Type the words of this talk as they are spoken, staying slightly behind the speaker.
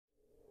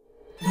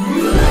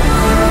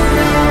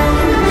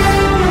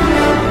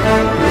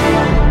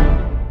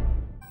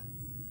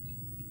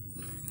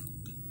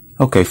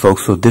Okay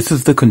folks, so this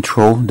is the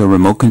control, the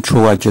remote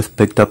control I just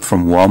picked up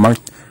from Walmart.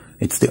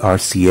 It's the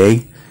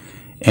RCA,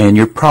 and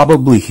you're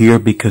probably here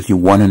because you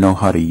want to know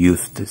how to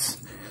use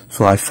this.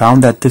 So I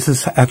found that this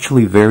is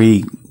actually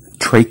very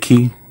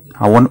tricky.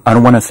 I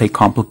don't want to say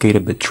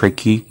complicated, but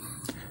tricky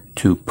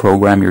to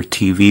program your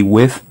TV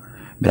with,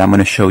 but I'm going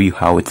to show you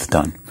how it's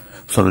done.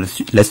 So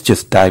let's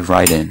just dive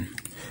right in.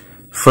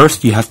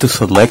 First, you have to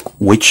select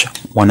which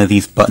one of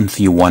these buttons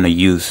you want to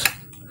use.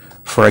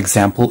 For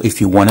example, if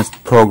you want to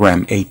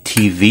program a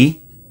TV,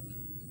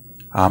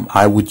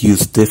 I would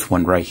use this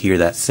one right here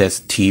that says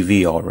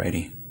TV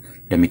already.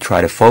 Let me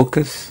try to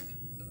focus.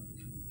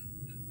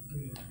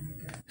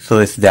 So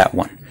it's that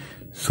one.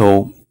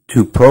 So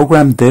to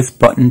program this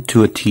button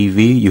to a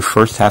TV, you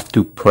first have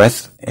to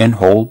press and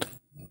hold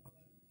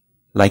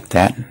like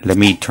that. Let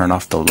me turn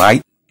off the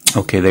light.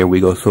 Okay, there we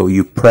go. So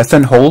you press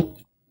and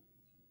hold,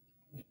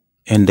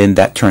 and then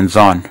that turns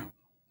on.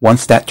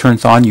 Once that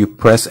turns on, you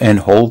press and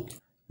hold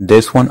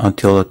this one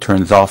until it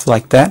turns off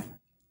like that,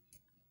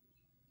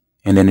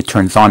 and then it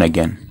turns on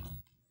again.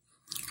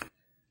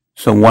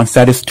 So once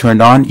that is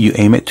turned on, you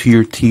aim it to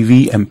your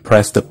TV and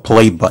press the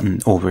play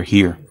button over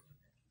here,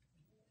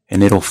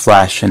 and it'll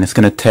flash, and it's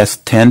going to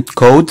test 10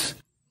 codes.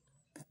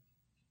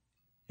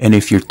 And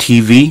if your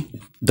TV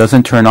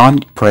doesn't turn on,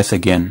 press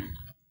again.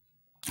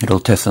 It'll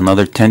test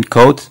another 10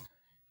 codes.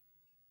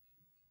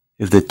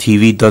 If the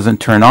TV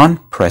doesn't turn on,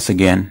 press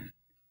again.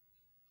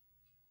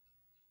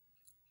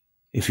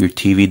 If your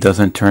TV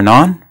doesn't turn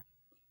on,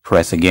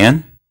 press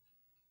again.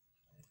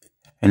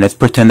 And let's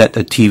pretend that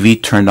the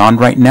TV turned on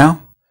right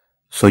now.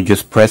 So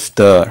just press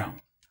the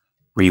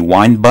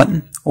rewind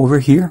button over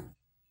here.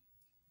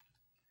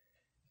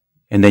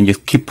 And then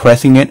just keep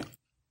pressing it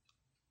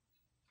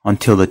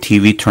until the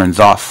TV turns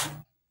off.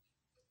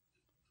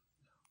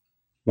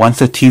 Once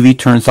the TV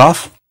turns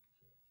off,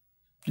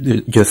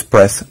 just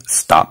press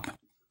stop.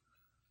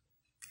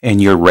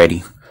 And you're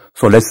ready.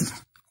 So let's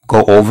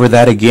go over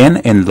that again,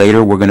 and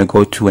later we're going to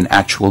go to an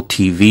actual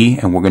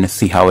TV and we're going to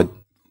see how it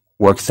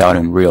works out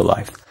in real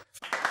life.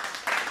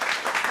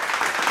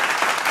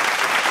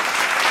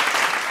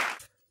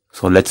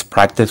 So let's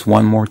practice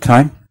one more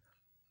time.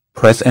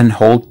 Press and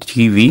hold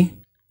TV,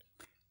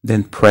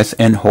 then press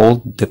and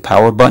hold the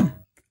power button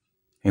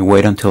and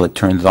wait until it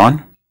turns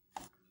on.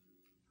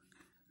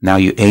 Now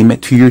you aim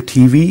it to your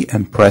TV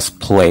and press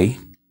play.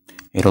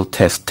 It'll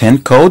test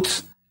 10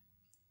 codes.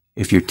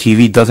 If your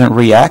TV doesn't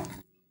react,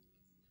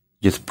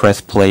 just press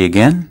play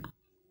again.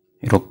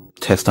 It'll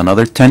test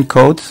another 10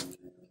 codes.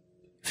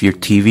 If your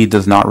TV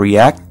does not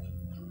react,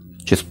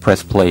 just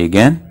press play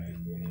again.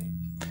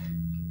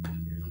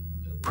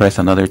 Press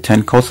another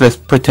 10 codes. Let's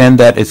pretend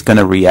that it's going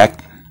to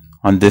react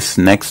on this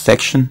next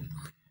section.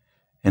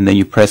 And then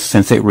you press,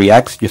 since it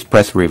reacts, just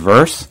press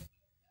reverse.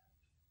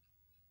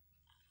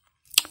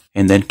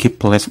 And then keep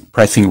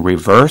pressing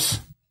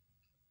reverse.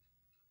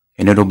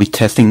 And it'll be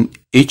testing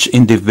each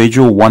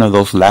individual one of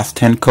those last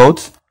 10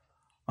 codes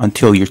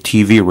until your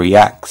TV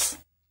reacts.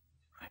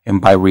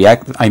 And by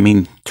react, I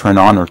mean turn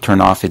on or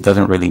turn off. It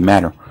doesn't really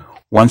matter.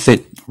 Once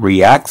it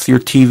reacts, your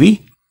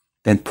TV,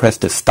 then press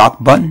the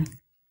stop button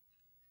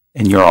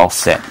and you're all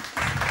set.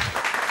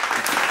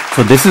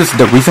 So this is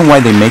the reason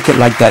why they make it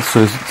like that,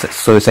 so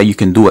that you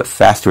can do it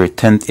faster.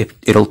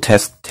 It'll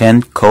test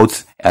 10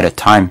 codes at a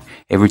time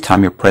every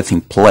time you're pressing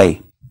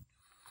play.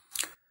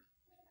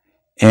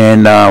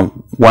 And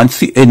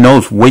once it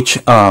knows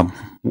which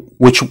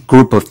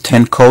group of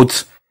 10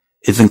 codes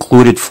is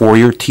included for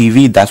your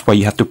TV, that's why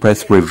you have to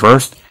press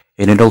reverse,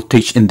 and it'll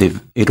test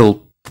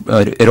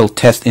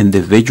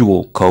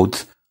individual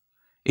codes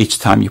each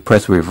time you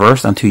press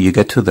reverse until you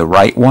get to the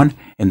right one,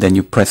 and then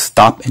you press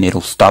stop and it'll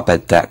stop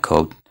at that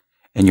code,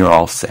 and you're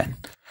all set.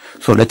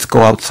 So let's go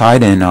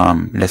outside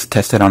and let's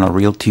test it on a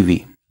real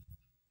TV.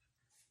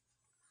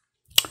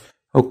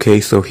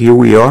 Okay, so here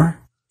we are,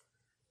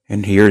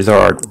 and here's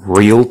our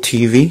real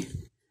TV.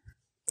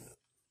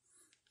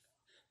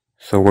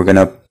 So we're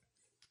gonna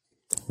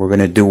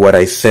do what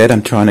I said.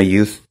 I'm trying to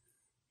use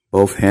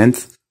both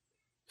hands.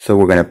 So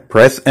we're gonna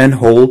press and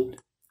hold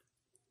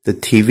the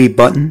TV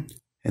button,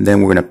 and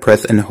then we're gonna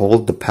press and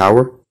hold the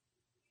power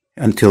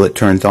until it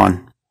turns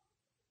on.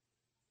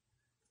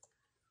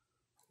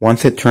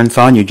 Once it turns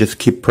on, you just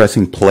keep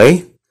pressing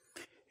play,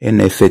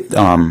 and if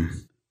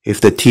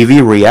the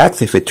TV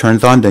reacts, if it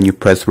turns on, then you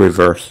press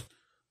reverse.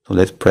 So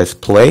let's press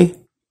play.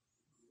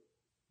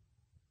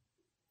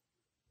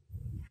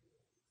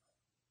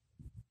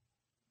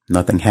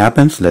 Nothing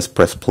happens. Let's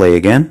press play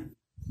again.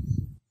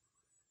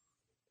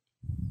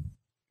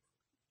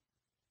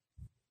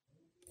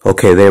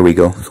 Okay, there we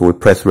go. So we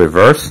press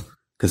reverse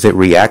because it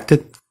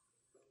reacted.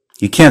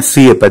 You can't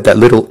see it, but that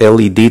little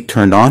LED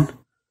turned on,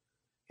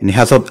 and it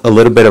has a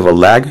little bit of a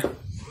lag.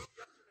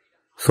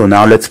 So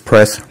now let's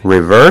press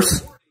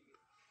reverse.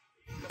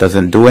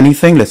 Doesn't do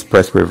anything. Let's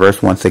press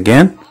reverse once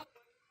again.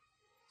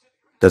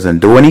 Doesn't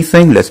do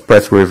anything. Let's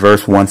press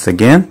reverse once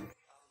again.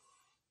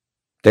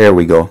 There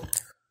we go.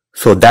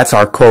 So that's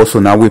our code.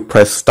 So now we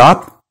press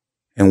stop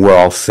and we're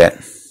all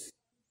set.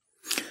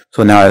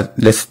 So now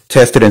let's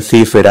test it and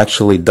see if it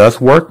actually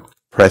does work.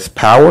 press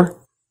power,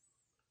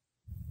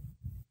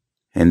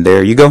 and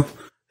there you go.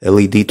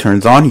 LED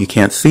turns on. You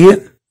can't see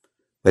it,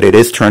 but it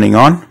is turning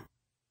on.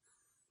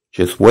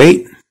 Just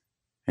wait,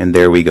 and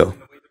there we go.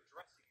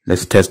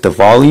 Let's test the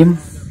volume.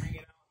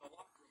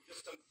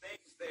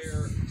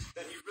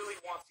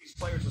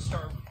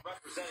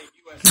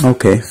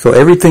 Okay, so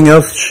everything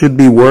else should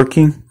be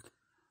working.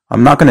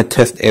 I'm not going to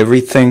test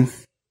everything,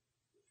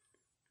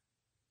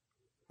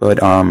 but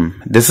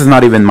this is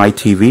not even my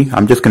TV.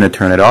 I'm just going to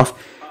turn it off,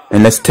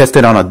 and let's test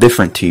it on a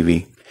different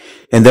TV.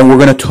 And then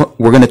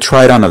we're gonna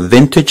try it on a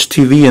vintage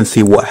TV and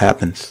see what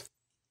happens.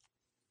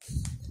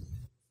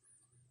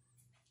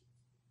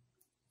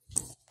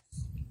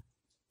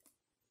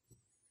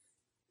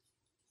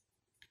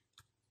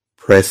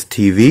 Press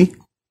TV,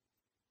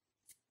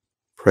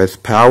 press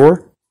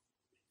power,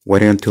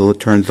 wait until it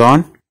turns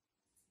on.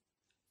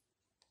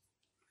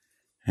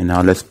 And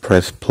now let's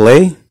press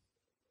play,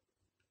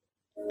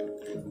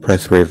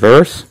 press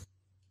reverse.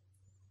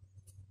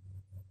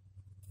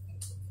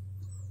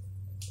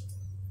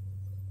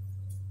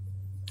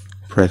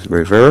 Press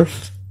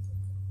reverse,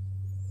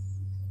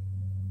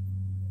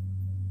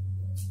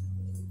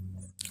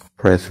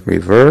 press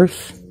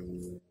reverse,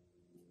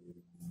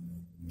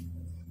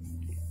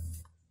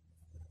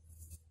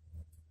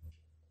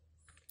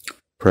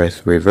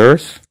 press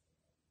reverse,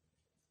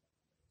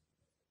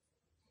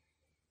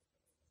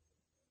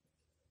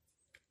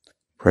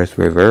 press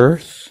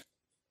reverse,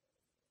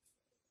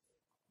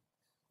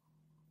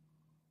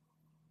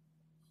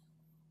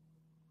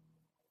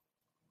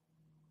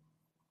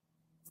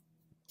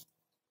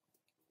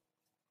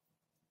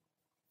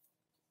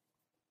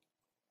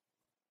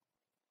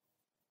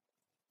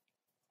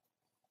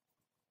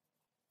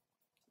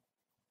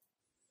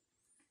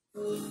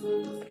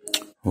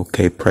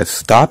 okay, press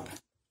stop,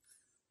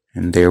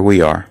 and there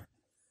we are.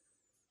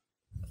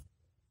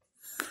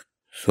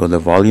 So the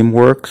volume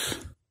works.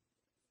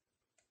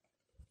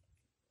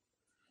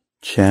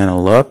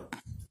 Channel up.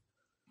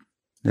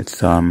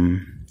 Let's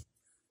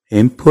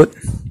input.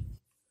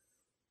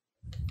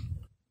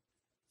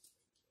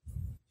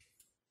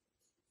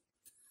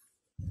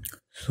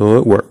 So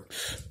it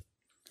works.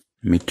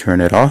 Let me turn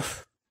it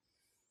off.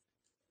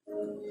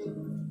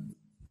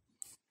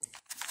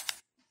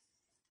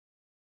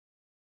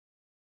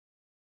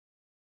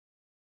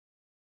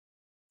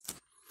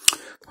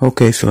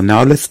 Okay, so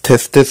now let's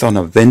test this on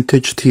a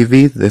vintage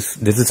TV. This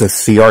is a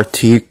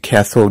CRT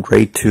cathode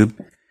ray tube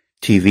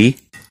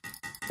TV.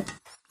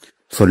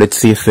 So let's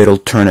see if it'll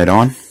turn it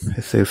on.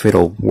 Let's see if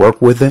it'll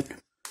work with it.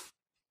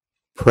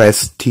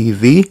 Press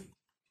TV,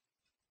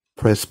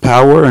 press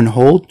power and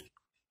hold.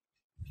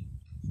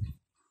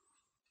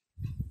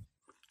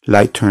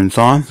 Light turns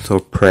on, so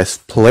press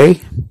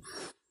play.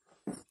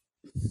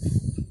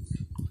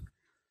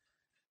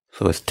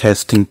 So it's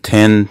testing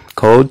 10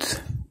 codes.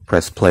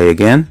 Press play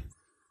again.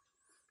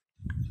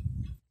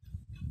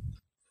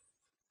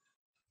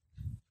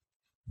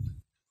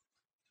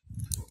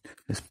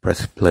 Let's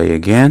press play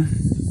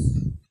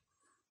again.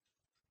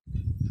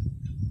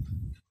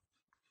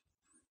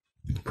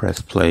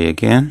 Press play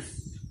again.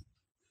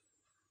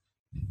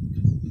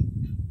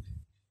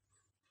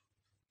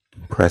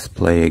 Press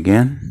play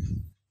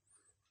again.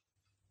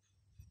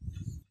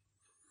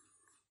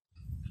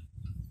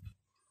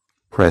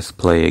 Press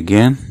play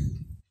again.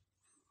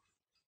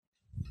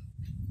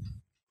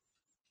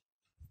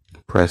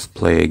 Press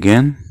play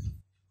again.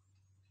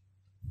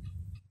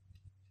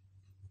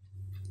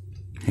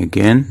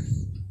 Again.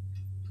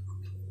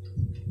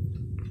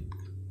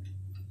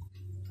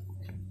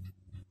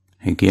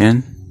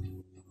 Again.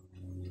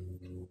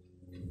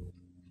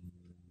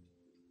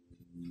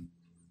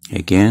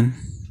 Again.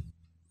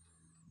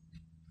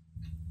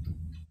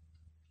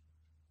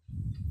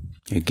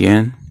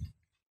 Again.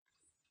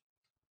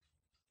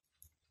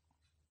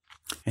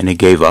 And it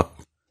gave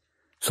up.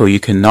 So you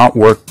cannot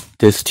work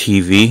this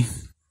TV.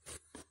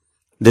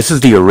 This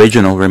is the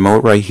original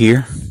remote right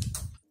here.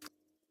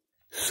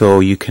 So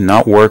you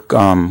cannot work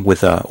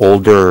with an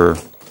older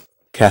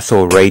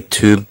cathode ray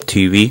tube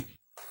TV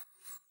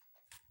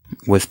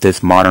with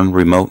this modern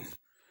remote.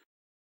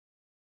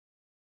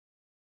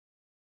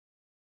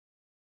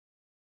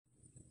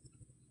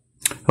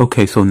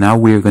 Okay, so now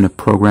we're going to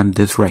program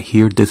this right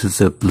here. This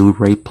is a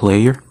Blu-ray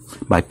player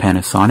by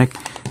Panasonic,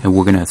 and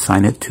we're going to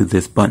assign it to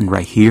this button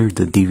right here,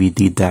 the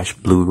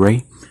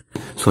DVD-Blu-ray.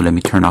 So let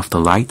me turn off the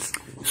lights.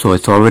 So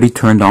it's already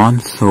turned on,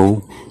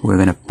 so we're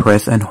going to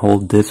press and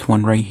hold this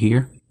one right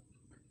here,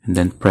 and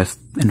then press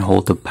and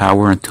hold the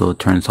power until it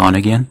turns on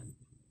again.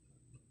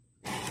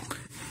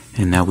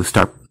 And now we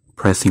start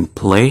pressing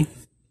play.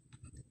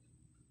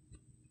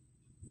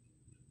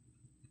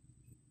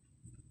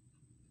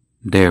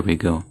 There we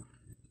go.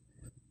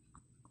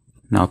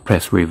 Now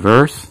press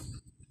reverse.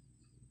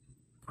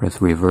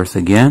 Press reverse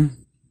again.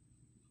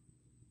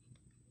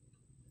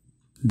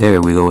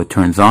 There we go, it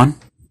turns on.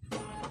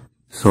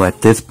 So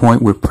at this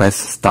point we press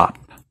stop.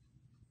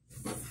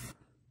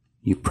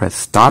 You press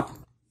stop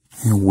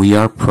and we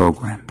are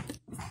programmed.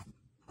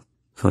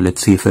 So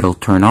let's see if it'll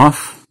turn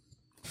off.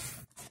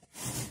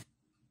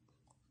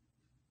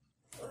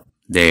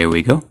 There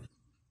we go.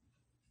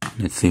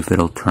 Let's see if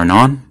it'll turn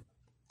on.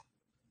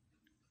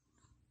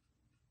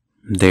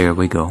 There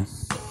we go.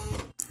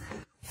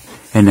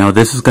 And now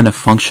this is going to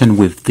function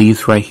with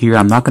these right here.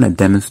 I'm not going to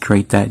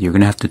demonstrate that. You're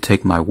going to have to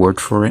take my word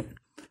for it.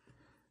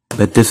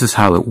 But this is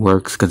how it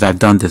works, because I've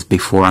done this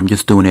before. I'm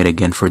just doing it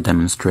again for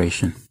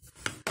demonstration.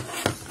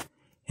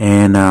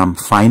 And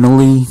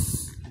finally,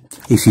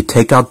 if you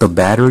take out the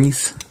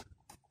batteries,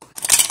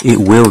 it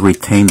will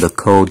retain the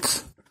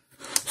codes.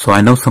 So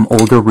I know some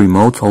older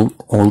remotes,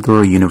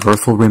 older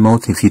universal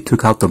remotes, if you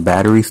took out the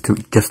batteries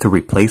just to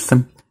replace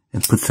them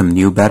and put some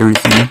new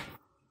batteries in,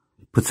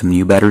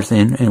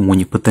 and when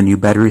you put the new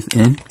batteries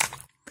in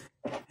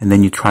and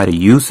then you try to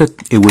use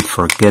it, it would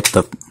forget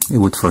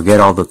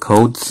all the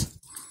codes.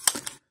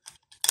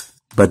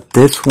 But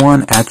this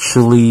one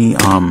actually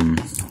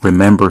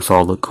remembers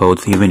all the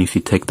codes even if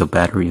you take the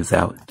batteries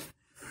out.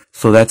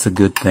 So that's a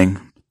good thing.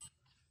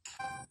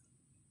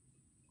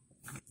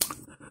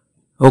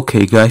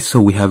 Okay guys,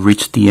 so we have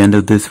reached the end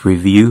of this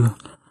review.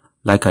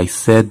 Like I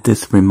said,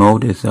 this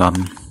remote is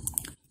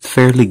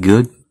fairly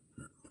good.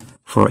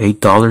 For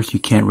 $8, you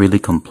can't really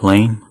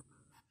complain.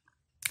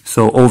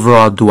 So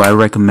overall, do I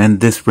recommend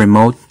this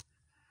remote?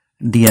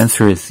 The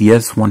answer is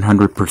yes,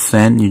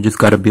 100%. You just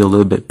gotta be a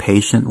little bit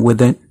patient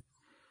with it.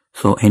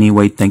 So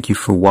anyway, thank you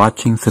for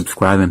watching.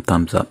 Subscribe and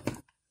thumbs up.